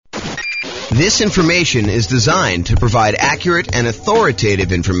This information is designed to provide accurate and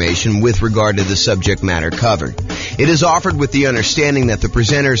authoritative information with regard to the subject matter covered. It is offered with the understanding that the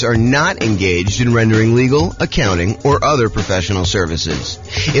presenters are not engaged in rendering legal, accounting, or other professional services.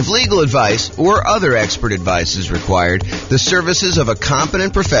 If legal advice or other expert advice is required, the services of a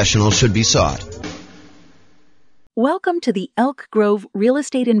competent professional should be sought. Welcome to the Elk Grove Real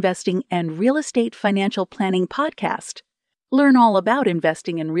Estate Investing and Real Estate Financial Planning Podcast. Learn all about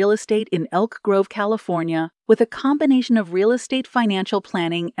investing in real estate in Elk Grove, California, with a combination of real estate financial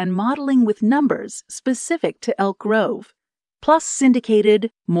planning and modeling with numbers specific to Elk Grove, plus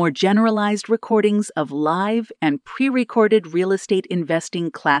syndicated, more generalized recordings of live and pre-recorded real estate investing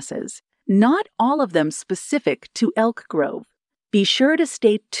classes, not all of them specific to Elk Grove. Be sure to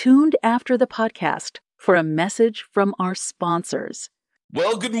stay tuned after the podcast for a message from our sponsors.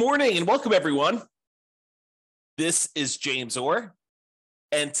 Well, good morning and welcome, everyone. This is James Orr,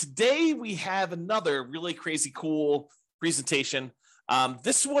 and today we have another really crazy cool presentation.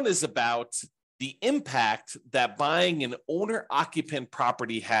 This one is about the impact that buying an owner-occupant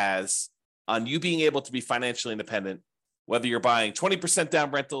property has on you being able to be financially independent, whether you're buying 20%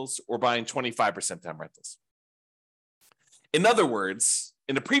 down rentals or buying 25% down rentals. In other words,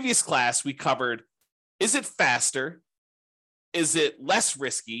 in the previous class, we covered, is it faster? Is it less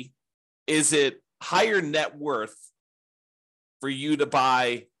risky? Is it higher net worth for you to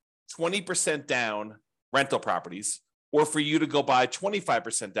buy 20% down rental properties or for you to go buy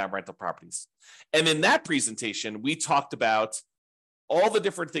 25% down rental properties? And in that presentation, we talked about all the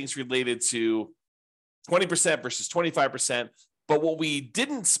different things related to 20% versus 25%. But what we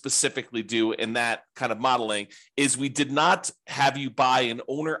didn't specifically do in that kind of modeling is we did not have you buy an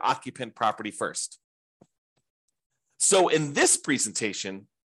owner-occupant property first. So in this presentation,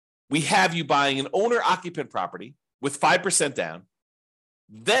 we have you buying an owner-occupant property with 5% down.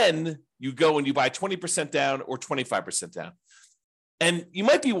 Then you go and you buy 20% down or 25% down. And you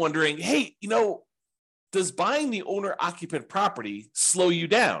might be wondering, hey, does buying the owner-occupant property slow you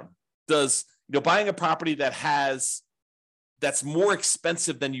down? Does buying a property that's more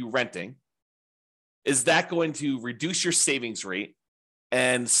expensive than you renting, is that going to reduce your savings rate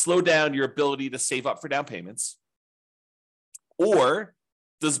and slow down your ability to save up for down payments? Or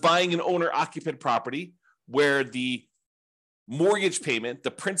does buying an owner-occupant property where the mortgage payment, the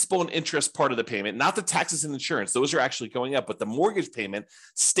principal and interest part of the payment, not the taxes and insurance, those are actually going up, but the mortgage payment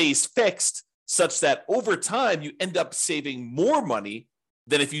stays fixed such that over time you end up saving more money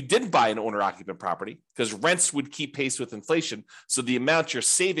than if you didn't buy an owner-occupant property, because rents would keep pace with inflation. So the amount you're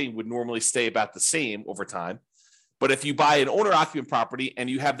saving would normally stay about the same over time. But if you buy an owner-occupant property and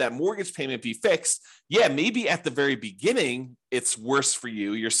you have that mortgage payment be fixed, yeah, maybe at the very beginning, it's worse for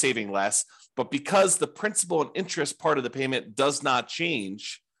you. You're saving less. But because the principal and interest part of the payment does not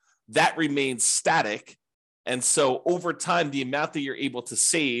change, that remains static. And so over time, the amount that you're able to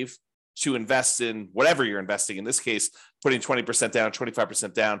save to invest in whatever you're investing, in this case, putting 20% down,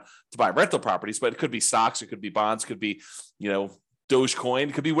 25% down to buy rental properties, but it could be stocks, it could be bonds, it could be, Dogecoin,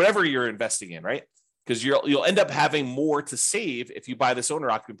 it could be whatever you're investing in, right? Because you'll end up having more to save if you buy this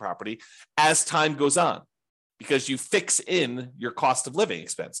owner-occupant property as time goes on, because you fix in your cost of living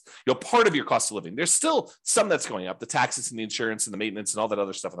expense. Part of your cost of living. There's still some that's going up, the taxes and the insurance and the maintenance and all that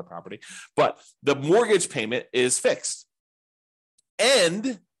other stuff on the property, but the mortgage payment is fixed.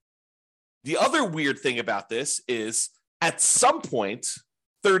 And the other weird thing about this is at some point,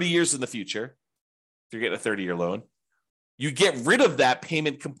 30 years in the future, if you're getting a 30-year loan, you get rid of that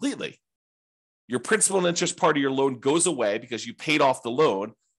payment completely. Your principal and interest part of your loan goes away because you paid off the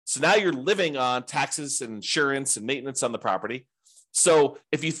loan. So now you're living on taxes and insurance and maintenance on the property. So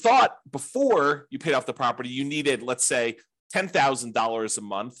if you thought before you paid off the property, you needed, let's say, $10,000 a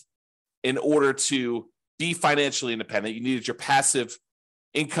month in order to be financially independent, you needed your passive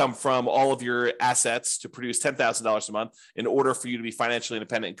income from all of your assets to produce $10,000 a month in order for you to be financially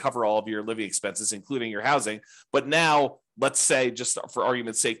independent and cover all of your living expenses, including your housing. But now, let's say, just for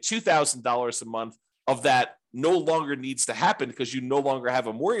argument's sake, $2,000 a month of that no longer needs to happen because you no longer have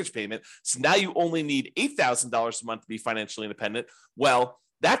a mortgage payment. So now you only need $8,000 a month to be financially independent. Well,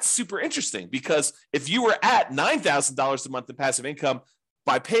 that's super interesting, because if you were at $9,000 a month in passive income,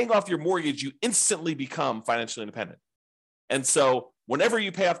 by paying off your mortgage, you instantly become financially independent. And so whenever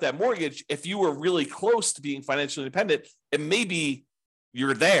you pay off that mortgage, if you were really close to being financially independent, it may be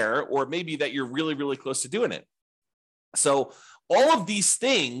you're there, or it may be that you're really, really close to doing it. So all of these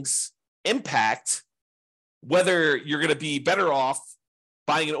things impact whether you're going to be better off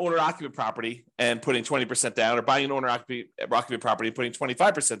buying an owner-occupant property and putting 20% down, or buying an owner-occupant property and putting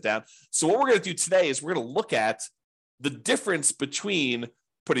 25% down. So what we're going to do today is we're going to look at the difference between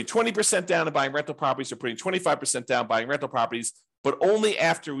putting 20% down and buying rental properties or putting 25% down buying rental properties, but only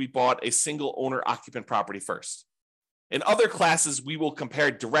after we bought a single owner-occupant property first. In other classes, we will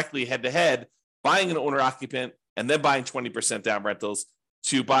compare directly head-to-head, buying an owner-occupant and then buying 20% down rentals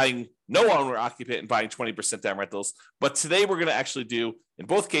to buying no owner-occupant and buying 20% down rentals. But today we're going to actually do, in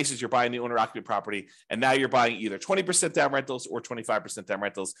both cases, you're buying the owner-occupant property, and now you're buying either 20% down rentals or 25% down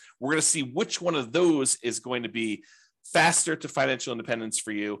rentals. We're going to see which one of those is going to be faster to financial independence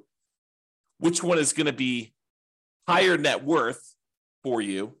for you, which one is going to be higher net worth for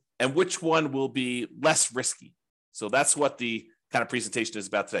you, and which one will be less risky. So that's what the kind of presentation is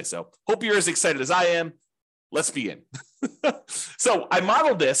about today. So hope you're as excited as I am. Let's begin. So I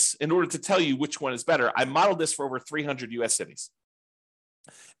modeled this in order to tell you which one is better. I modeled this for over 300 US cities.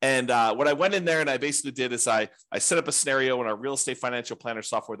 And what I went in there and I basically did is I set up a scenario in our real estate financial planner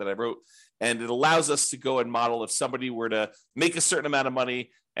software that I wrote, and it allows us to go and model if somebody were to make a certain amount of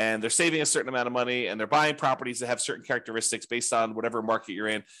money and they're saving a certain amount of money and they're buying properties that have certain characteristics based on whatever market you're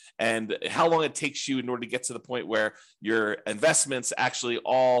in, and how long it takes you in order to get to the point where your investments actually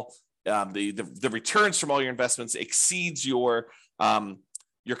all the returns from all your investments exceeds your kind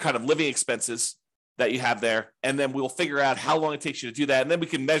of living expenses that you have there. And then we'll figure out how long it takes you to do that. And then we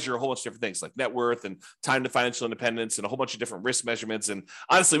can measure a whole bunch of different things like net worth and time to financial independence and a whole bunch of different risk measurements. And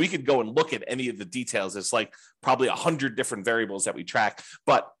honestly, we could go and look at any of the details. It's like probably 100 different variables that we track,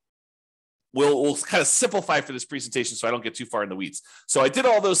 but we'll kind of simplify for this presentation so I don't get too far in the weeds. So I did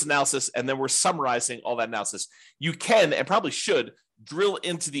all those analysis, and then we're summarizing all that analysis. You can and probably should drill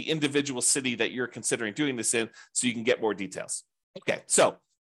into the individual city that you're considering doing this in so you can get more details. Okay, so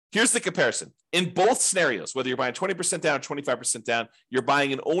here's the comparison. In both scenarios, whether you're buying 20% down or 25% down, you're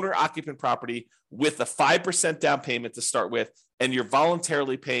buying an owner-occupant property with a 5% down payment to start with, and you're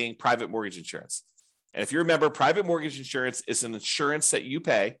voluntarily paying private mortgage insurance. And if you remember, private mortgage insurance is an insurance that you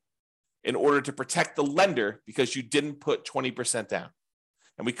pay in order to protect the lender because you didn't put 20% down.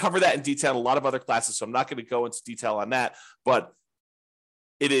 And we cover that in detail in a lot of other classes, so I'm not going to go into detail on that, but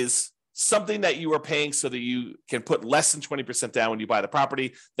it is something that you are paying so that you can put less than 20% down when you buy the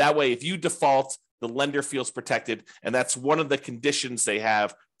property. That way, if you default, the lender feels protected, and that's one of the conditions they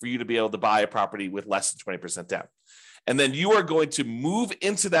have for you to be able to buy a property with less than 20% down. And then you are going to move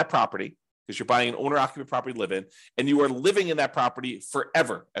into that property because you're buying an owner-occupant property to live in, and you are living in that property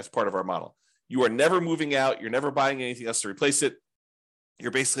forever as part of our model. You are never moving out. You're never buying anything else to replace it. You're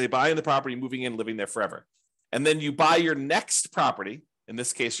basically buying the property, moving in, living there forever. And then you buy your next property. In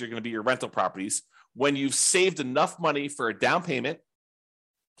this case, you're going to be your rental properties when you've saved enough money for a down payment,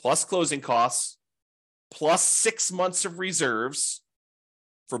 plus closing costs, plus 6 months of reserves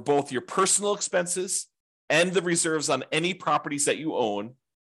for both your personal expenses and the reserves on any properties that you own.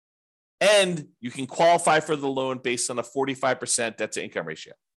 And you can qualify for the loan based on a 45% debt to income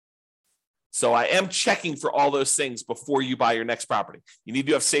ratio. So I am checking for all those things before you buy your next property. You need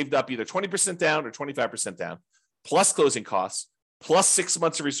to have saved up either 20% down or 25% down, plus closing costs, plus 6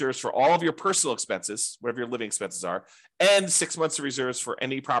 months of reserves for all of your personal expenses, whatever your living expenses are, and 6 months of reserves for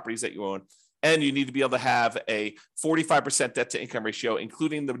any properties that you own. And you need to be able to have a 45% debt to income ratio,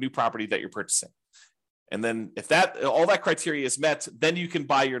 including the new property that you're purchasing. And then if all that criteria is met, then you can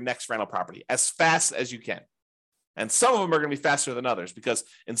buy your next rental property as fast as you can. And some of them are going to be faster than others because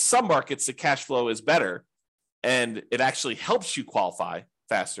in some markets, the cash flow is better and it actually helps you qualify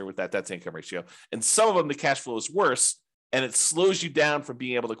faster with that debt to income ratio. And some of them, the cash flow is worse and it slows you down from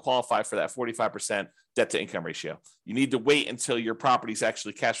being able to qualify for that 45% debt to income ratio. You need to wait until your properties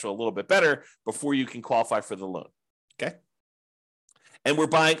actually cash flow a little bit better before you can qualify for the loan. Okay. And we're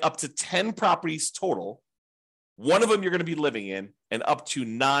buying up to 10 properties total. One of them you're going to be living in, and up to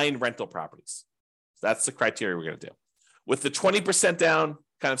 9 rental properties. So that's the criteria we're going to do. With the 20% down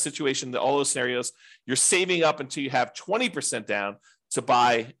kind of situation, all those scenarios, you're saving up until you have 20% down to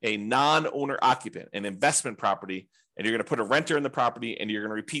buy a non-owner occupant, an investment property, and you're going to put a renter in the property, and you're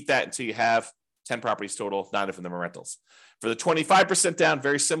going to repeat that until you have 10 properties total, 9 of them are rentals. For the 25% down,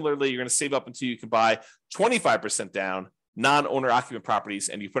 very similarly, you're going to save up until you can buy 25% down, non-owner occupant properties,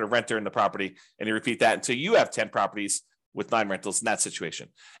 and you put a renter in the property, and you repeat that until you have 10 properties with 9 rentals in that situation.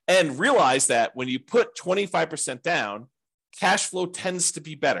 And realize that when you put 25% down, cash flow tends to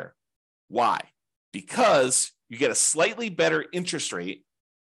be better. Why? Because you get a slightly better interest rate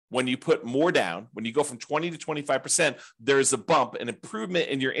when you put more down. When you go from 20 to 25%, there's a bump, an improvement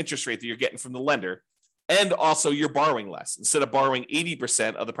in your interest rate that you're getting from the lender. And also you're borrowing less. Instead of borrowing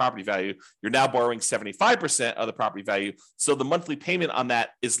 80% of the property value, you're now borrowing 75% of the property value. So the monthly payment on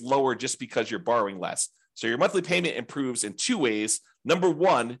that is lower just because you're borrowing less. So your monthly payment improves in 2 ways. Number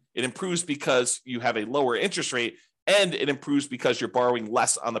one, it improves because you have a lower interest rate and it improves because you're borrowing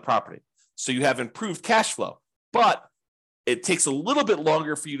less on the property. So you have improved cash flow, but it takes a little bit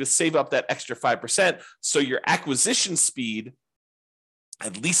longer for you to save up that extra 5%. So your acquisition speed,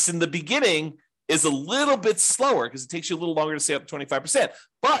 at least in the beginning, is a little bit slower because it takes you a little longer to save up 25%.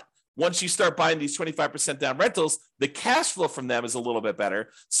 But once you start buying these 25% down rentals, the cash flow from them is a little bit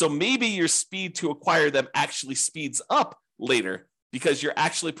better. So maybe your speed to acquire them actually speeds up later because you're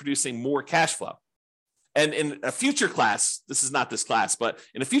actually producing more cash flow. And in a future class, this is not this class, but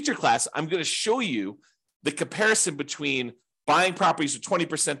in a future class, I'm going to show you the comparison between buying properties with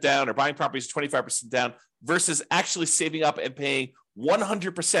 20% down or buying properties with 25% down versus actually saving up and paying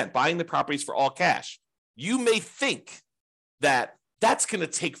 100%, buying the properties for all cash. You may think that that's going to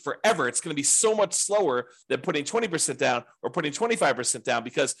take forever. It's going to be so much slower than putting 20% down or putting 25% down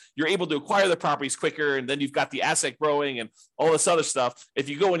because you're able to acquire the properties quicker and then you've got the asset growing and all this other stuff. If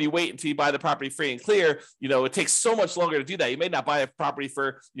you go and you wait until you buy the property free and clear, it takes so much longer to do that. You may not buy a property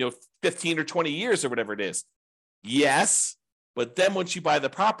for 15 or 20 years or whatever it is. Yes, but then once you buy the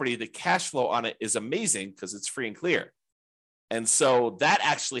property, the cash flow on it is amazing because it's free and clear. And so that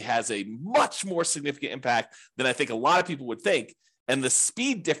actually has a much more significant impact than I think a lot of people would think. And the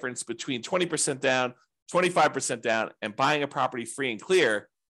speed difference between 20% down, 25% down, and buying a property free and clear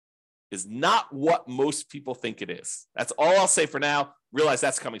is not what most people think it is. That's all I'll say for now. Realize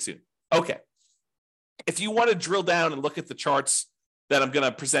that's coming soon. Okay. If you want to drill down and look at the charts that I'm going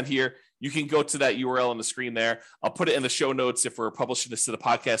to present here, you can go to that URL on the screen there. I'll put it in the show notes if we're publishing this to the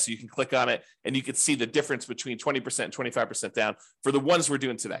podcast, so you can click on it and you can see the difference between 20% and 25% down for the ones we're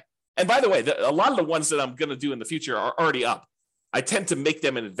doing today. And by the way, a lot of the ones that I'm going to do in the future are already up. I tend to make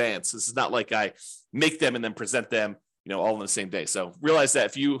them in advance. This is not like I make them and then present them, all on the same day. So realize that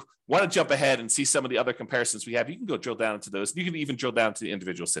if you want to jump ahead and see some of the other comparisons we have, you can go drill down into those. You can even drill down to the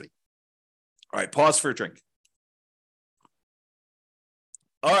individual city. All right, pause for a drink.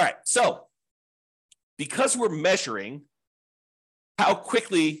 All right, so because we're measuring how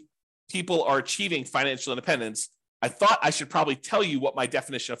quickly people are achieving financial independence, I thought I should probably tell you what my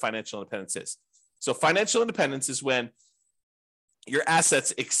definition of financial independence is. So financial independence is when your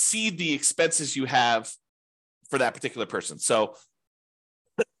assets exceed the expenses you have for that particular person. So,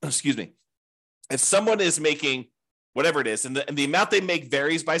 excuse me, if someone is making whatever it is, and the amount they make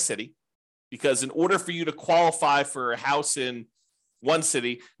varies by city, because in order for you to qualify for a house in one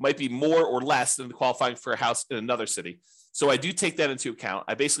city might be more or less than qualifying for a house in another city. So I do take that into account.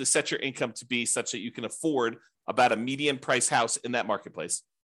 I basically set your income to be such that you can afford about a median price house in that marketplace.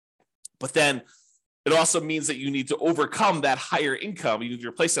 But then it also means that you need to overcome that higher income. You need to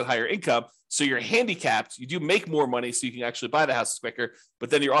replace that higher income. So you're handicapped. You do make more money so you can actually buy the houses quicker, but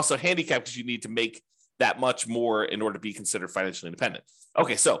then you're also handicapped because you need to make that much more in order to be considered financially independent.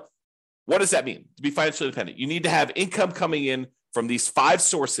 Okay, so what does that mean to be financially independent? You need to have income coming in from these 5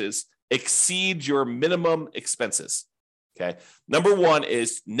 sources exceed your minimum expenses. Okay. Number 1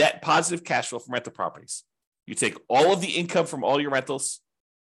 is net positive cash flow from rental properties. You take all of the income from all your rentals.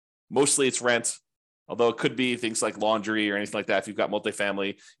 Mostly it's rent, although it could be things like laundry or anything like that. If you've got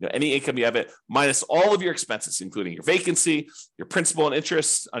multifamily, any income you have it minus all of your expenses, including your vacancy, your principal and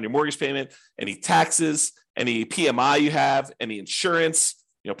interest on your mortgage payment, any taxes, any PMI you have, any insurance,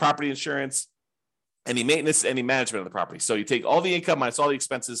 property insurance, any maintenance, any management of the property. So you take all the income minus all the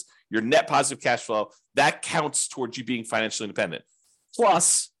expenses, your net positive cash flow, that counts towards you being financially independent.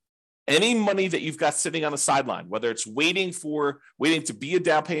 Plus, any money that you've got sitting on the sideline, whether it's waiting to be a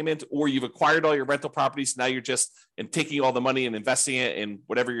down payment or you've acquired all your rental properties, now you're just taking all the money and investing it in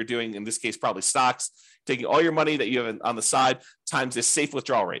whatever you're doing, in this case, probably stocks, taking all your money that you have on the side times this safe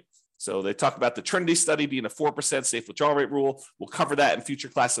withdrawal rate. So they talk about the Trinity study being a 4% safe withdrawal rate rule. We'll cover that in future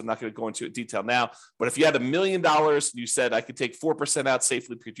classes. I'm not going to go into it in detail now. But if you had $1 million, you said I could take 4% out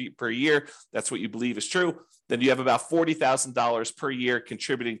safely per year. That's what you believe is true. Then you have about $40,000 per year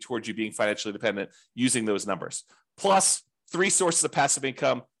contributing towards you being financially independent using those numbers. Plus 3 sources of passive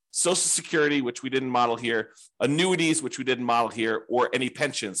income: Social Security, which we didn't model here, annuities, which we didn't model here, or any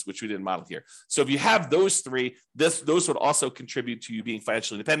pensions, which we didn't model here. So if you have those 3, those would also contribute to you being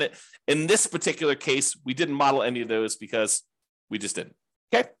financially independent. In this particular case, we didn't model any of those because we just didn't.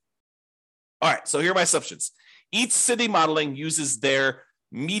 Okay. All right. So here are my assumptions. Each city modeling uses their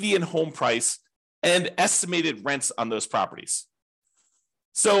median home price and estimated rents on those properties.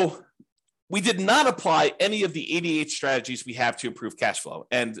 So we did not apply any of the 88 strategies we have to improve cash flow.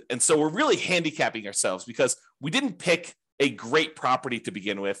 And so we're really handicapping ourselves because we didn't pick a great property to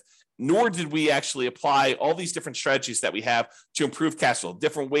begin with, nor did we actually apply all these different strategies that we have to improve cash flow,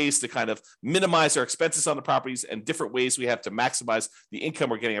 different ways to kind of minimize our expenses on the properties and different ways we have to maximize the income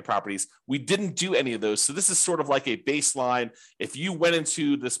we're getting at properties. We didn't do any of those. So this is sort of like a baseline. If you went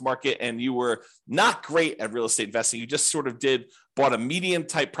into this market and you were not great at real estate investing, you just sort of bought a medium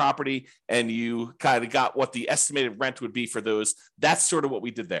type property and you kind of got what the estimated rent would be for those. That's sort of what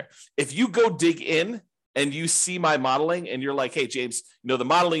we did there. If you go dig in and you see my modeling and you're like, hey, James, the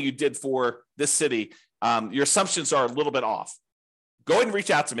modeling you did for this city, your assumptions are a little bit off. Go ahead and reach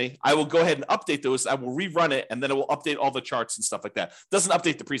out to me. I will go ahead and update those. I will rerun it, and then it will update all the charts and stuff like that. Doesn't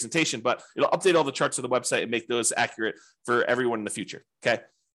update the presentation, but it'll update all the charts on the website and make those accurate for everyone in the future, okay?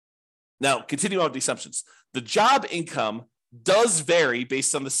 Now, continuing on with the assumptions. The job income does vary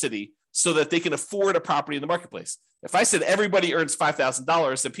based on the city so that they can afford a property in the marketplace. If I said everybody earns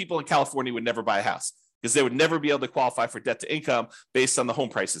 $5,000, then people in California would never buy a house because they would never be able to qualify for debt to income based on the home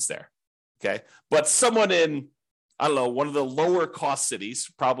prices there, okay? But someone in, I don't know, one of the lower cost cities,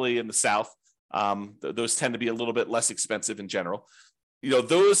 probably in the South, those tend to be a little bit less expensive in general.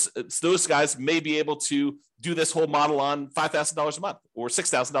 Those guys may be able to do this whole model on $5,000 a month or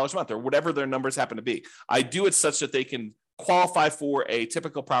 $6,000 a month or whatever their numbers happen to be. I do it such that they can qualify for a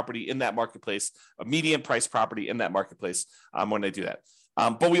typical property in that marketplace, a median price property in that marketplace when they do that.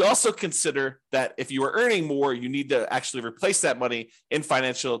 But we also consider that if you are earning more, you need to actually replace that money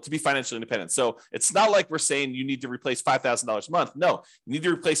to be financially independent. So it's not like we're saying you need to replace $5,000 a month. No, you need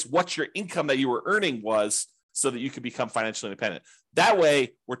to replace what your income that you were earning was so that you can become financially independent. That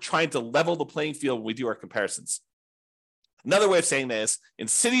way, we're trying to level the playing field when we do our comparisons. Another way of saying that is in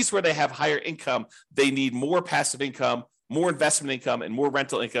cities where they have higher income, they need more passive income, more investment income, and more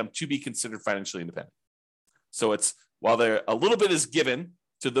rental income to be considered financially independent. So while a little bit is given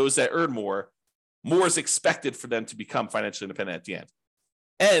to those that earn more is expected for them to become financially independent at the end.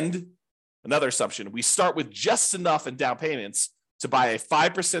 And another assumption, we start with just enough in down payments to buy a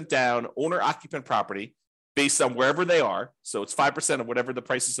 5% down owner-occupant property based on wherever they are. So it's 5% of whatever the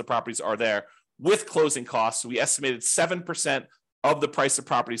prices of properties are there with closing costs. So we estimated 7% of the price of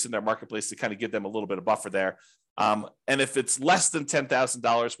properties in their marketplace to kind of give them a little bit of buffer there. And if it's less than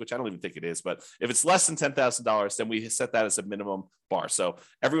 $10,000, which I don't even think it is, but if it's less than $10,000, then we set that as a minimum bar. So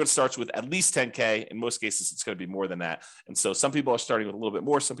everyone starts with at least 10K. In most cases, it's going to be more than that. And so some people are starting with a little bit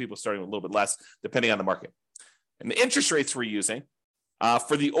more, some people are starting with a little bit less, depending on the market. And the interest rates we're using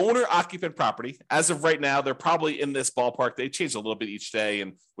for the owner-occupant property, as of right now, they're probably in this ballpark. They change a little bit each day.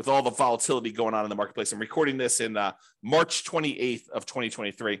 And with all the volatility going on in the marketplace, I'm recording this in March 28th of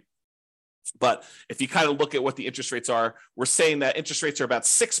 2023. But if you kind of look at what the interest rates are, we're saying that interest rates are about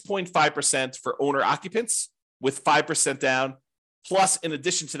 6.5% for owner occupants with 5% down. Plus, in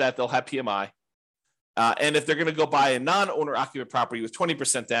addition to that, they'll have PMI. And if they're going to go buy a non-owner occupant property with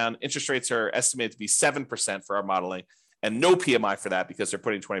 20% down, interest rates are estimated to be 7% for our modeling and no PMI for that because they're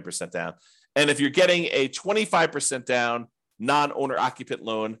putting 20% down. And if you're getting a 25% down non-owner occupant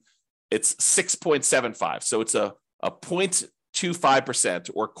loan, it's 6.75. So it's a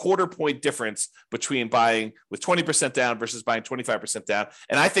 0.25% or quarter point difference between buying with 20% down versus buying 25% down.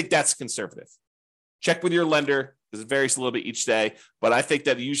 And I think that's conservative. Check with your lender because it varies a little bit each day, but I think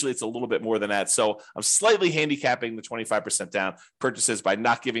that usually it's a little bit more than that. So I'm slightly handicapping the 25% down purchases by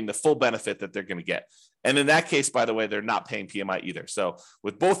not giving the full benefit that they're going to get. And in that case, by the way, they're not paying PMI either. So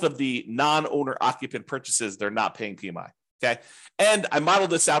with both of the non-owner occupant purchases, they're not paying PMI. Okay. And I modeled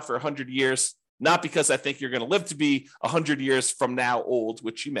this out for 100 years. Not because I think you're going to live to be 100 years from now old,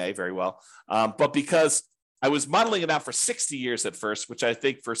 which you may very well, but because I was modeling it out for 60 years at first, which I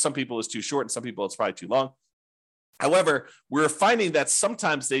think for some people is too short and some people it's probably too long. However, we're finding that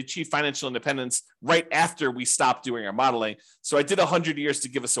sometimes they achieve financial independence right after we stop doing our modeling. So I did 100 years to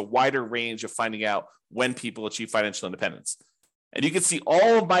give us a wider range of finding out when people achieve financial independence. And you can see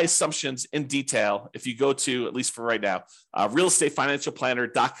all of my assumptions in detail if you go to, at least for right now,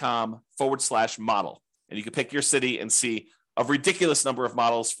 realestatefinancialplanner.com/model. And you can pick your city and see a ridiculous number of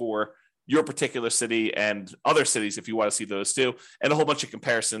models for your particular city and other cities if you want to see those too, and a whole bunch of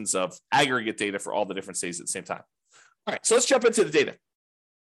comparisons of aggregate data for all the different cities at the same time. All right, so let's jump into the data.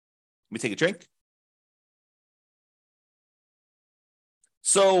 Let me take a drink.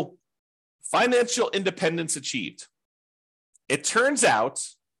 So financial independence achieved. It turns out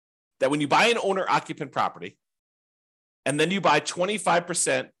that when you buy an owner-occupant property and then you buy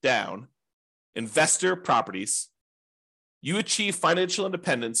 25% down investor properties, you achieve financial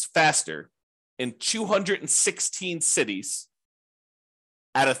independence faster in 216 cities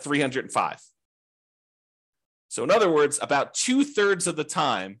out of 305. So in other words, about 2/3 of the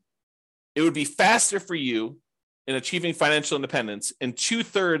time, it would be faster for you in achieving financial independence in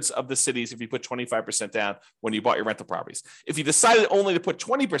 2/3 of the cities if you put 25% down when you bought your rental properties. If you decided only to put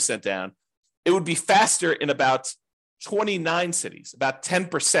 20% down, it would be faster in about 29 cities, about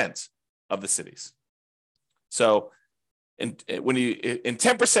 10% of the cities. So in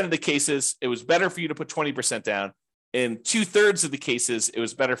 10% of the cases, it was better for you to put 20% down. In 2/3 of the cases, it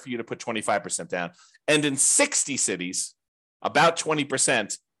was better for you to put 25% down. And in 60 cities, about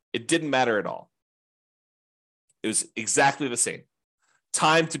 20%, it didn't matter at all. It was exactly the same.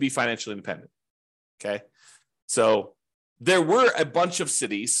 Time to be financially independent. Okay. So there were a bunch of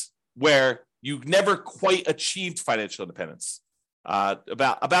cities where you never quite achieved financial independence,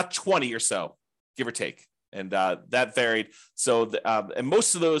 about 20 or so, give or take. And that varied. So, and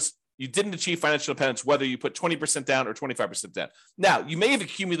most of those, you didn't achieve financial independence, whether you put 20% down or 25% down. Now, you may have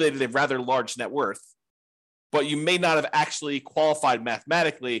accumulated a rather large net worth, but you may not have actually qualified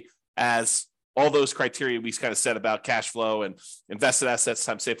mathematically as all those criteria we kind of said about cash flow and invested assets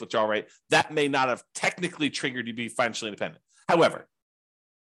times safe withdrawal rate. That may not have technically triggered you to be financially independent. However,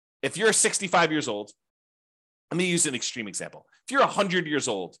 if you're 65 years old, let me use an extreme example. If you're 100 years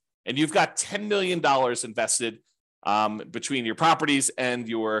old and you've got $10 million invested between your properties and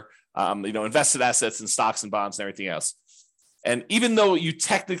your invested assets and stocks and bonds and everything else, and even though you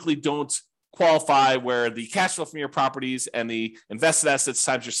technically don't qualify where the cash flow from your properties and the invested assets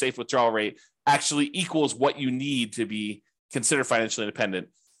times your safe withdrawal rate actually equals what you need to be considered financially independent.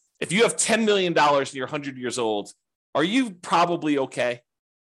 If you have $10 million and you're 100 years old, are you probably okay?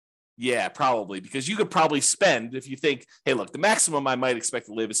 Yeah, probably, because you could probably spend, if you think, hey, look, the maximum I might expect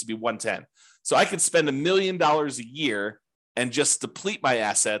to live is to be 110. So I could spend $1 million a year and just deplete my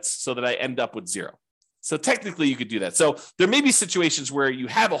assets so that I end up with zero. So technically you could do that. So there may be situations where you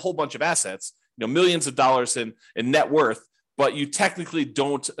have a whole bunch of assets, millions of dollars in net worth, but you technically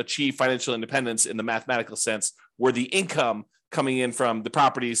don't achieve financial independence in the mathematical sense, where the income coming in from the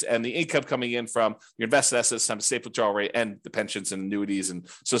properties and the income coming in from your invested assets times safe withdrawal rate and the pensions and annuities and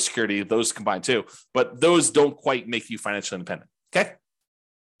Social Security, those combined too. But those don't quite make you financially independent. Okay.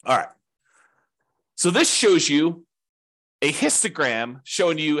 All right. So this shows you a histogram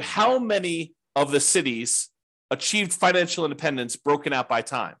showing you how many of the cities achieved financial independence broken out by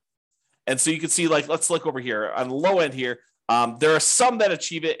time. And so you can see, like, let's look over here on the low end here. There are some that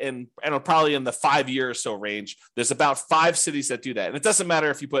achieve it in, and probably in the 5 year or so range. There's about 5 cities that do that. And it doesn't matter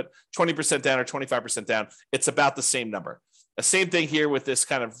if you put 20% down or 25% down, it's about the same number. The same thing here with this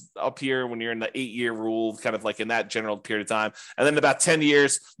kind of up here when you're in the 8-year rule, kind of like in that general period of time. And then about 10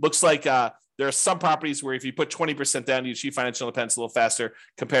 years, looks like there are some properties where if you put 20% down, you achieve financial independence a little faster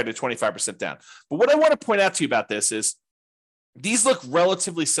compared to 25% down. But what I want to point out to you about this is these look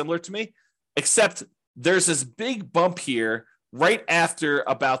relatively similar to me, except there's this big bump here right after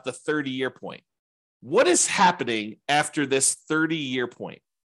about the 30-year point. What is happening after this 30-year point?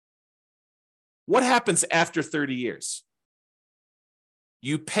 What happens after 30 years?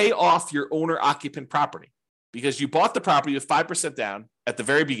 You pay off your owner-occupant property because you bought the property with 5% down at the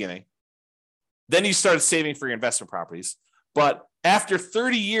very beginning. Then you started saving for your investment properties. But after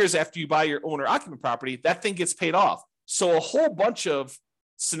 30 years after you buy your owner-occupant property, that thing gets paid off. So a whole bunch of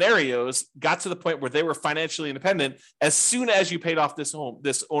scenarios got to the point where they were financially independent as soon as you paid off this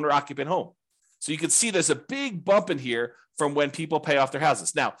owner-occupant home. So you can see there's a big bump in here from when people pay off their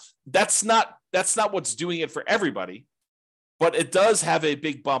houses. Now, that's not what's doing it for everybody, but it does have a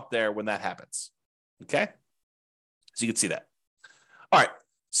big bump there when that happens. Okay? So you can see that. All right.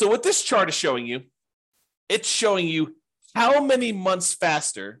 So what this chart is showing you, it's showing you how many months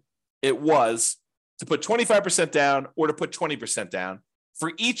faster it was to put 25% down or to put 20% down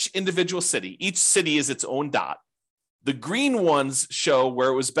for each individual city. Each city is its own dot. The green ones show where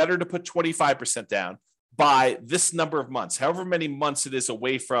it was better to put 25% down by this number of months, however many months it is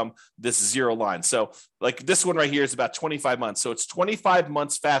away from this zero line. So like this one right here is about 25 months. So it's 25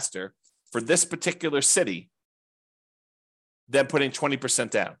 months faster for this particular city than putting 20%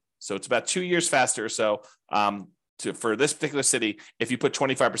 down. So it's about 2 years faster or so for this particular city if you put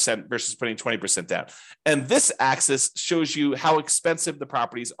 25% versus putting 20% down. And this axis shows you how expensive the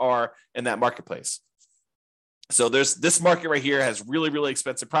properties are in that marketplace. So there's this market right here has really, really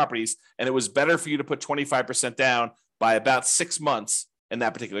expensive properties, and it was better for you to put 25% down by about 6 months in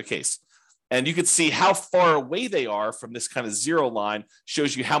that particular case. And you can see how far away they are from this kind of zero line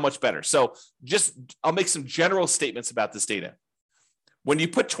shows you how much better. So I'll make some general statements about this data. When you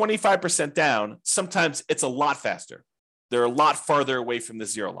put 25% down, sometimes it's a lot faster. They're a lot farther away from the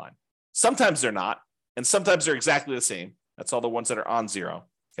zero line. Sometimes they're not, and sometimes they're exactly the same. That's all the ones that are on zero.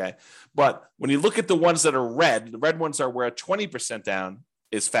 Okay. But when you look at the ones that are red, the red ones are where 20% down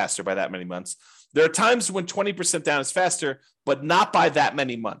is faster by that many months. There are times when 20% down is faster, but not by that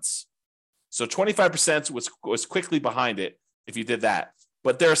many months. So 25% was quickly behind it if you did that.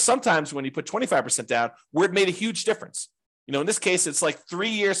 But there are some times when you put 25% down where it made a huge difference. In this case, it's like 3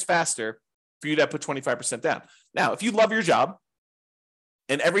 years faster for you to put 25% down. Now, if you love your job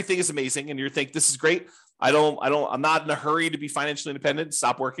and everything is amazing and you think this is great, I'm not in a hurry to be financially independent,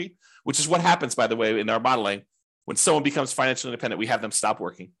 stop working, which is what happens, by the way, in our modeling. When someone becomes financially independent, we have them stop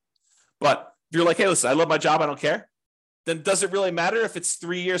working. But if you're like, hey, listen, I love my job, I don't care, then does it really matter if it's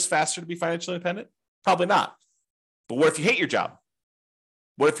 3 years faster to be financially independent? Probably not. But what if you hate your job?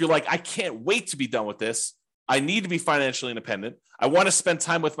 What if you're like, I can't wait to be done with this. I need to be financially independent. I want to spend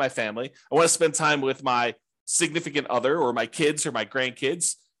time with my family. I want to spend time with my significant other or my kids or my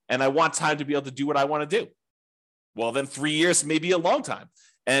grandkids. And I want time to be able to do what I want to do. Well, then 3 years may be a long time.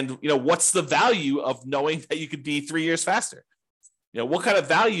 And, what's the value of knowing that you could be 3 years faster? What kind of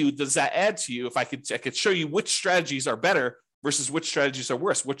value does that add to you if I could show you which strategies are better versus which strategies are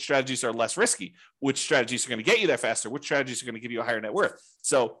worse, which strategies are less risky, which strategies are going to get you there faster, which strategies are going to give you a higher net worth.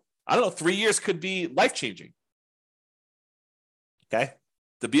 So I don't know, 3 years could be life-changing. Okay.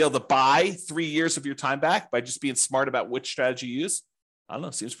 To be able to buy 3 years of your time back by just being smart about which strategy you use, I don't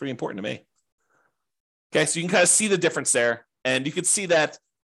know, seems pretty important to me. Okay. So you can kind of see the difference there. And you can see that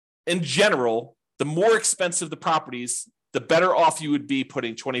in general, the more expensive the properties, the better off you would be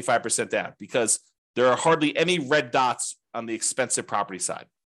putting 25% down because there are hardly any red dots on the expensive property side.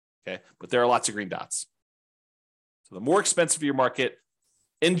 Okay. But there are lots of green dots. So the more expensive your market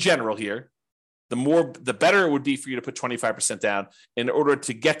in general here, the better it would be for you to put 25% down in order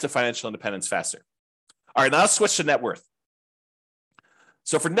to get to financial independence faster. All right, now let's switch to net worth.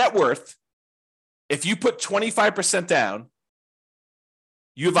 So for net worth, if you put 25% down,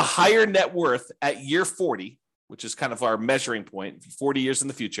 you have a higher net worth at year 40, which is kind of our measuring point, 40 years in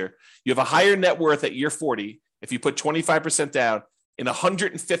the future. You have a higher net worth at year 40 if you put 25% down in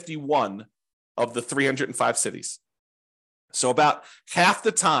 151 of the 305 cities. So about half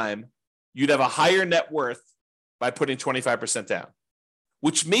the time, you'd have a higher net worth by putting 25% down,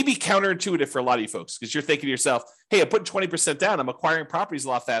 which may be counterintuitive for a lot of you folks because you're thinking to yourself, hey, I'm putting 20% down. I'm acquiring properties a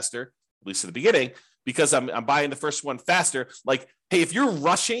lot faster, at least at the beginning, because I'm buying the first one faster. Like, hey, if you're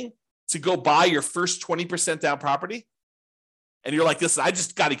rushing to go buy your first 20% down property and you're like, listen, I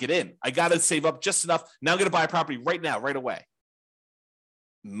just got to get in. I got to save up just enough. Now I'm going to buy a property right now, right away.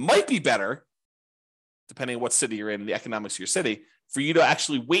 Might be better, depending on what city you're in and the economics of your city, for you to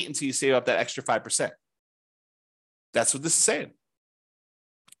actually wait until you save up that extra 5%. That's what this is saying.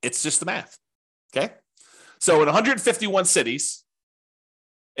 It's just the math. Okay. So in 151 cities,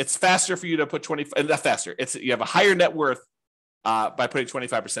 it's faster for you to put not faster. You have a higher net worth by putting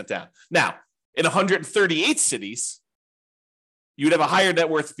 25% down. Now, in 138 cities, you'd have a higher net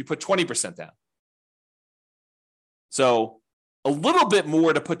worth if you put 20% down. So a little bit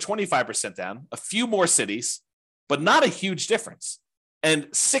more to put 25% down, a few more cities, but not a huge difference. And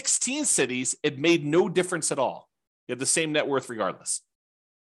 16 cities, it made no difference at all. You have the same net worth regardless.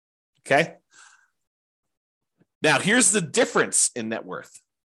 Okay. Now, here's the difference in net worth.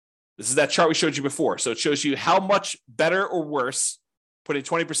 This is that chart we showed you before. So it shows you how much better or worse putting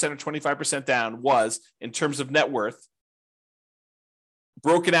 20% or 25% down was in terms of net worth,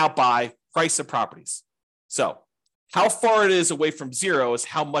 broken out by price of properties. So how far it is away from zero is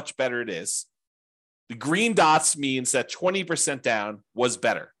how much better it is. The green dots means that 20% down was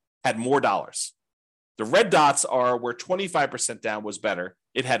better, had more dollars. The red dots are where 25% down was better.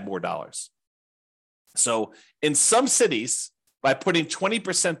 It had more dollars. So in some cities, by putting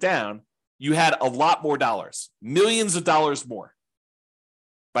 20% down, you had a lot more dollars, millions of dollars more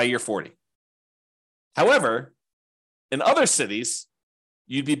by year 40. However, in other cities,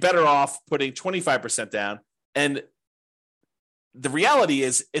 you'd be better off putting 25% down. And the reality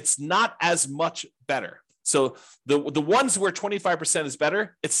is it's not as much better. So the ones where 25% is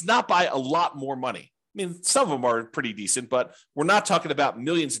better, it's not by a lot more money. I mean, some of them are pretty decent, but we're not talking about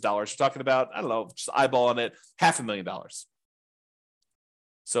millions of dollars. We're talking about, I don't know, just eyeballing it, $500,000.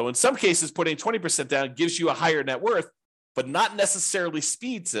 So in some cases, putting 20% down gives you a higher net worth, but not necessarily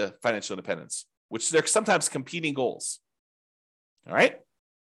speed to financial independence, which they're sometimes competing goals. All right.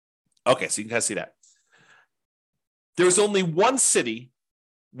 Okay. So you can kind of see that. There was only one city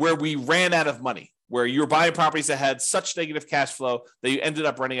where we ran out of money, where you were buying properties that had such negative cash flow that you ended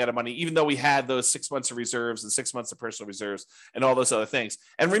up running out of money, even though we had those 6 months of reserves and 6 months of personal reserves and all those other things.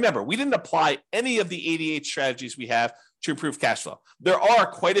 And remember, we didn't apply any of the 88 strategies we have to improve cash flow. There are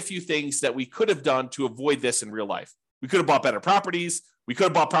quite a few things that we could have done to avoid this in real life. We could have bought better properties. We could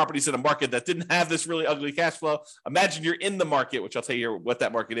have bought properties in a market that didn't have this really ugly cash flow. Imagine you're in the market, which I'll tell you what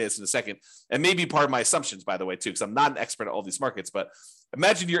that market is in a second. And maybe part of my assumptions, by the way, too, because I'm not an expert at all these markets. But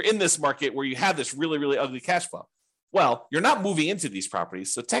imagine you're in this market where you have this really, really ugly cash flow. Well, you're not moving into these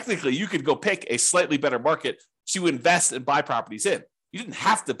properties. So technically, you could go pick a slightly better market to invest and buy properties in. You didn't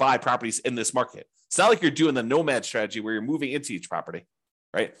have to buy properties in this market. It's not like you're doing the nomad strategy where you're moving into each property,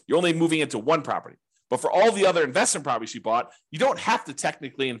 right? You're only moving into one property. But for all the other investment properties you bought, you don't have to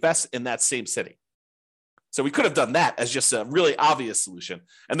technically invest in that same city. So we could have done that as just a really obvious solution.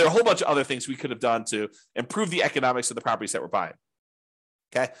 And there are a whole bunch of other things we could have done to improve the economics of the properties that we're buying.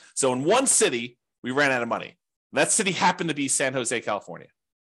 Okay. So in one city, we ran out of money. That city happened to be San Jose, California.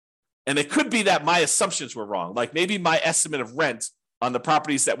 And it could be that my assumptions were wrong. Like maybe my estimate of rent on the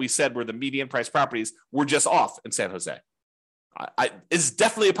properties that we said were the median price properties were just off in San Jose. It's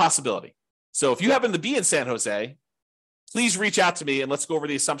definitely a possibility. So if you happen to be in San Jose, please reach out to me and let's go over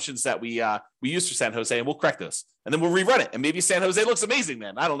the assumptions that we use for San Jose and we'll correct those. And then we'll rerun it. And maybe San Jose looks amazing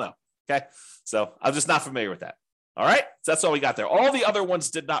then. I don't know. Okay. So I'm just not familiar with that. All right. So that's all we got there. All the other ones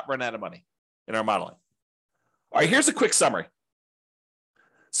did not run out of money in our modeling. All right. Here's a quick summary.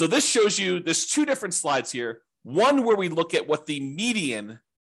 So this shows you, there's two different slides here. One where we look at what the median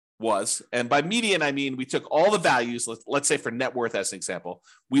was. And by median, I mean, we took all the values, let's say for net worth as an example.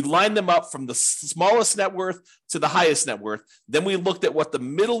 We lined them up from the smallest net worth to the highest net worth. Then we looked at what the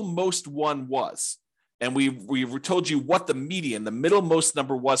middlemost one was. And we told you what the median, the middlemost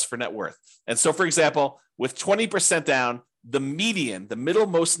number was for net worth. And so, for example, with 20% down, the median, the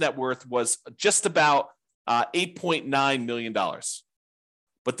middlemost net worth was just about $8.9 million.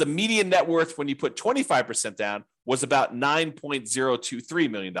 But the median net worth when you put 25% down was about $9.023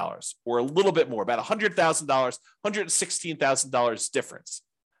 million, or a little bit more, about $100,000, $116,000 difference.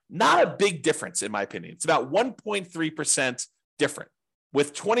 Not a big difference, in my opinion. It's about 1.3% different,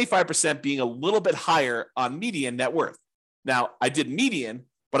 with 25% being a little bit higher on median net worth. Now, I did median,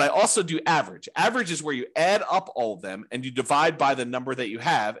 but I also do average. Average is where you add up all of them and you divide by the number that you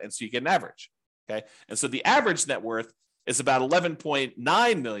have, and so you get an average. Okay, and so the average net worth is about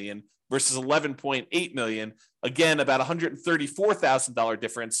 11.9 million versus 11.8 million. Again, about $134,000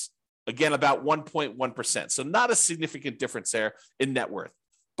 difference. Again, about 1.1%. So not a significant difference there in net worth.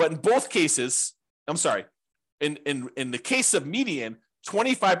 But in both cases, I'm sorry, in the case of median,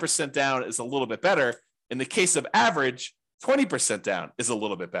 25% down is a little bit better. In the case of average, 20% down is a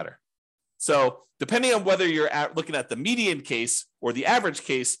little bit better. So depending on whether you're looking at the median case or the average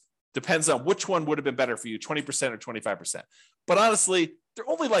case, depends on which one would have been better for you, 20% or 25%. But honestly, they're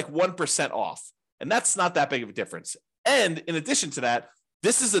only like 1% off. And that's not that big of a difference. And in addition to that,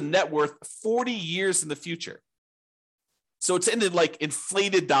 this is a net worth 40 years in the future. So it's in like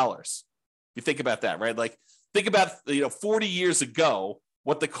inflated dollars. You think about that, right? Like think about, 40 years ago,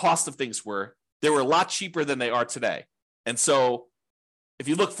 what the cost of things were. They were a lot cheaper than they are today. And so if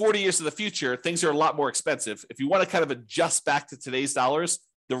you look 40 years to the future, things are a lot more expensive. If you want to kind of adjust back to today's dollars,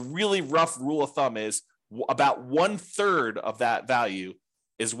 the really rough rule of thumb is about 1/3 of that value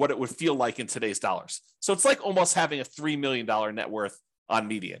is what it would feel like in today's dollars. So it's like almost having a $3 million net worth on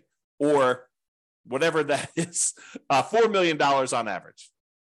median, or whatever that is, $4 million on average.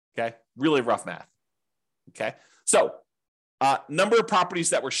 Okay, really rough math. Okay, so number of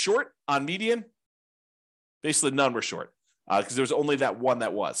properties that were short on median, basically none were short because there was only that one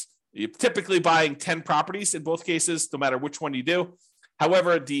that was. You're typically buying 10 properties in both cases, no matter which one you do.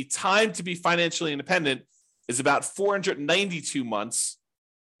 However, the time to be financially independent is about 492 months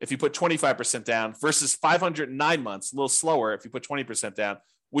if you put 25% down versus 509 months, a little slower if you put 20% down,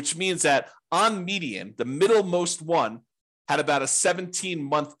 which means that on median, the middlemost one had about a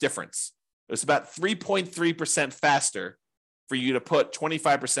 17-month difference. It was about 3.3% faster for you to put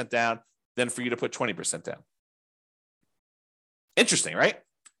 25% down than for you to put 20% down. Interesting, right?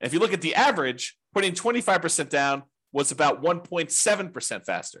 And if you look at the average, putting 25% down was about 1.7%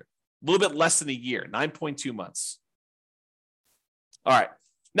 faster, a little bit less than a year, 9.2 months. All right.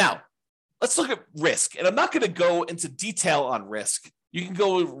 Now, let's look at risk. And I'm not going to go into detail on risk. You can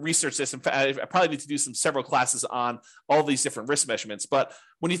go research this. In fact, I probably need to do several classes on all these different risk measurements. But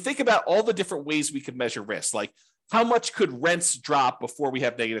when you think about all the different ways we could measure risk, like how much could rents drop before we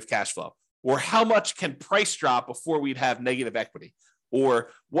have negative cash flow? Or how much can price drop before we'd have negative equity?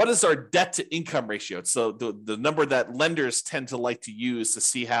 Or what is our debt to income ratio? So the number that lenders tend to like to use to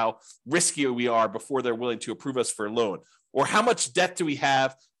see how risky we are before they're willing to approve us for a loan. Or how much debt do we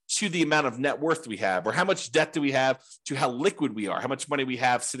have to the amount of net worth we have, or how much debt do we have to how liquid we are, how much money we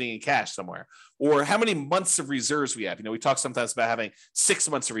have sitting in cash somewhere, or how many months of reserves we have. We talk sometimes about having 6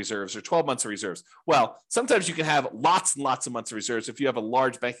 months of reserves or 12 months of reserves. Well, sometimes you can have lots and lots of months of reserves if you have a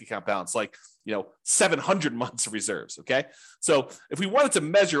large bank account balance, like 700 months of reserves. Okay. So if we wanted to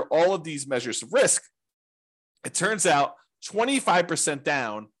measure all of these measures of risk, it turns out 25%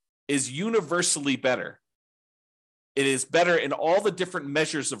 down is universally better. It is better in all the different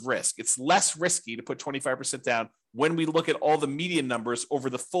measures of risk. It's less risky to put 25% down when we look at all the median numbers over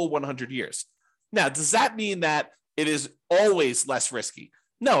the full 100 years. Now, does that mean that it is always less risky?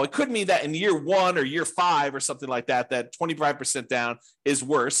 No, it could mean that in year 1 or year 5 or something like that, that 25% down is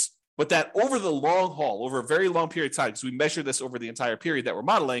worse, but that over the long haul, over a very long period of time, because we measure this over the entire period that we're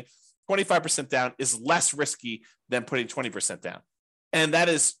modeling, 25% down is less risky than putting 20% down. And that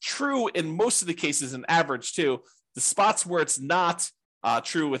is true in most of the cases in average too. The spots where it's not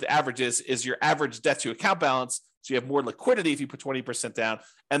true with averages is your average debt to account balance. So you have more liquidity if you put 20% down,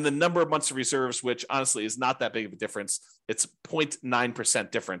 and the number of months of reserves, which honestly is not that big of a difference. It's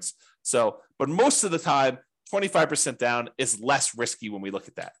 0.9% difference. So, but most of the time, 25% down is less risky when we look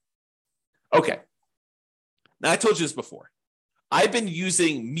at that. Okay. Now I told you this before. I've been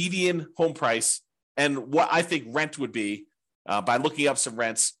using median home price and what I think rent would be by looking up some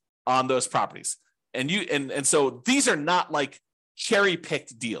rents on those properties. And so these are not like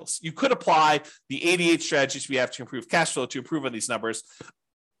cherry-picked deals. You could apply the 88 strategies we have to improve cash flow to improve on these numbers.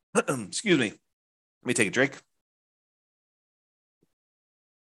 Excuse me. Let me take a drink.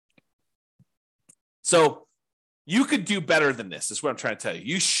 So you could do better than this, is what I'm trying to tell you.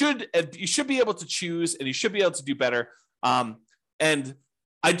 You should be able to choose, and you should be able to do better. And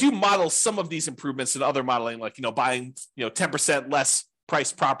I do model some of these improvements in other modeling, like buying 10% less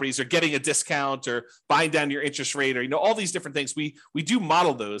price properties, or getting a discount, or buying down your interest rate, or all these different things. We do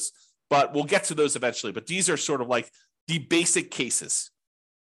model those, but we'll get to those eventually. But these are sort of like the basic cases.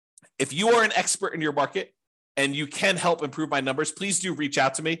 If you are an expert in your market and you can help improve my numbers, please do reach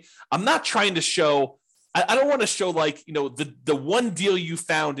out to me. I'm not trying to show. I don't want to show the one deal you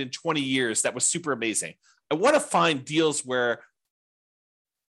found in 20 years that was super amazing. I want to find deals where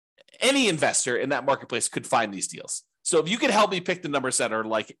any investor in that marketplace could find these deals. So if you could help me pick the numbers that are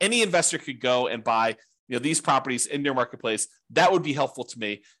like any investor could go and buy these properties in your marketplace, that would be helpful to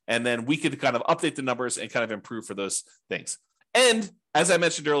me. And then we could kind of update the numbers and kind of improve for those things. And as I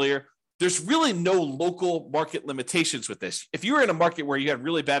mentioned earlier, there's really no local market limitations with this. If you're in a market where you have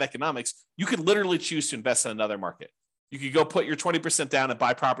really bad economics, you could literally choose to invest in another market. You could go put your 20% down and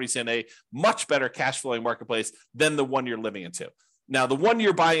buy properties in a much better cash flowing marketplace than the one you're living into. Now, the one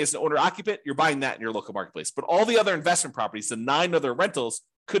you're buying as an owner-occupant, you're buying that in your local marketplace. But all the other investment properties, the 9 other rentals,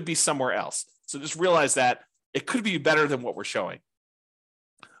 could be somewhere else. So just realize that it could be better than what we're showing.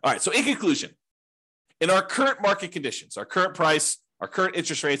 All right, so in conclusion, in our current market conditions, our current price, our current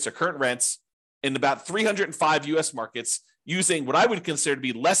interest rates, our current rents, in about 305 U.S. markets, using what I would consider to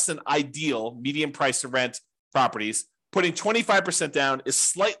be less than ideal median price to rent properties, putting 25% down is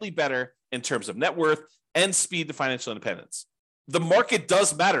slightly better in terms of net worth and speed to financial independence. The market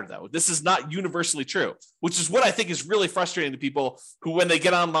does matter, though. This is not universally true, which is what I think is really frustrating to people who, when they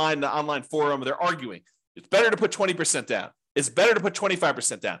get online, the online forum, they're arguing. It's better to put 20% down. It's better to put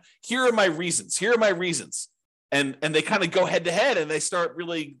 25% down. Here are my reasons. Here are my reasons. And they kind of go head to head and they start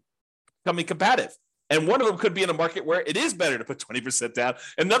really becoming combative. And one of them could be in a market where it is better to put 20% down.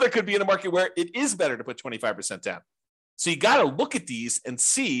 Another could be in a market where it is better to put 25% down. So you got to look at these and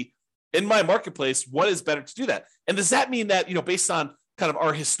see, in my marketplace, what is better to do that? And does that mean that, based on kind of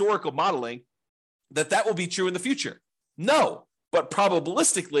our historical modeling, that will be true in the future? No, but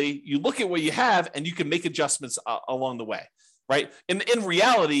probabilistically, you look at what you have and you can make adjustments along the way, right? In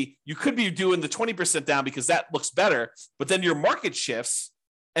reality, you could be doing the 20% down because that looks better, but then your market shifts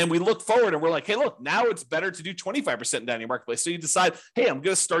and we look forward and we're like, hey, look, now it's better to do 25% down in your marketplace. So you decide, hey, I'm going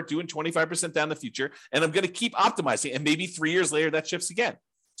to start doing 25% down in the future and I'm going to keep optimizing. And maybe 3 years later, that shifts again.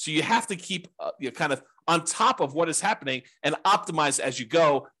 So you have to keep kind of on top of what is happening and optimize as you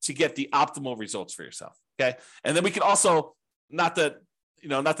go to get the optimal results for yourself. Okay. And then we can also, not that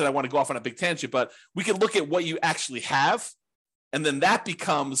I want to go off on a big tangent, but we can look at what you actually have. And then that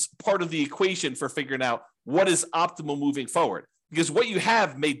becomes part of the equation for figuring out what is optimal moving forward, because what you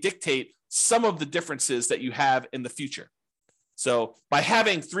have may dictate some of the differences that you have in the future. So by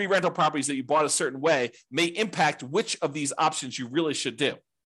having 3 rental properties that you bought a certain way may impact which of these options you really should do.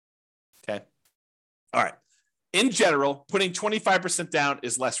 Okay. All right. In general, putting 25% down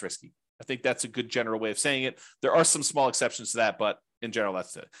is less risky. I think that's a good general way of saying it. There are some small exceptions to that, but in general,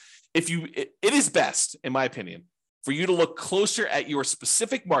 that's it. It is best, in my opinion, for you to look closer at your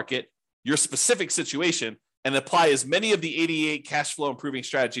specific market, your specific situation, and apply as many of the 88 cash flow improving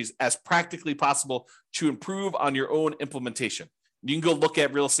strategies as practically possible to improve on your own implementation. You can go look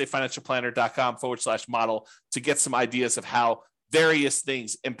at realestatefinancialplanner.com/model to get some ideas of how various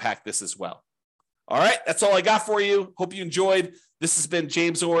things impact this as well. All right, that's all I got for you. Hope you enjoyed. This has been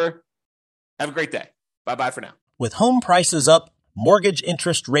James Orr. Have a great day. Bye-bye for now. With home prices up, mortgage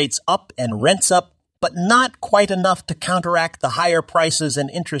interest rates up, and rents up, but not quite enough to counteract the higher prices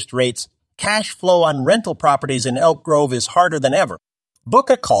and interest rates, cash flow on rental properties in Elk Grove is harder than ever. Book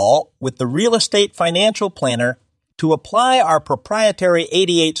a call with the Real Estate Financial Planner to apply our proprietary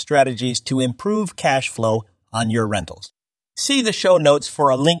 88 strategies to improve cash flow on your rentals. See the show notes for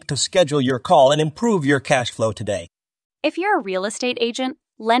a link to schedule your call and improve your cash flow today. If you're a real estate agent,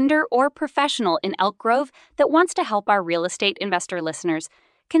 lender, or professional in Elk Grove that wants to help our real estate investor listeners,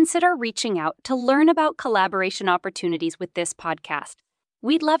 consider reaching out to learn about collaboration opportunities with this podcast.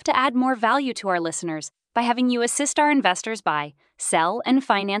 We'd love to add more value to our listeners by having you assist our investors buy, sell, and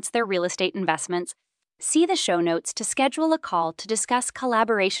finance their real estate investments. See the show notes to schedule a call to discuss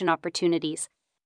collaboration opportunities.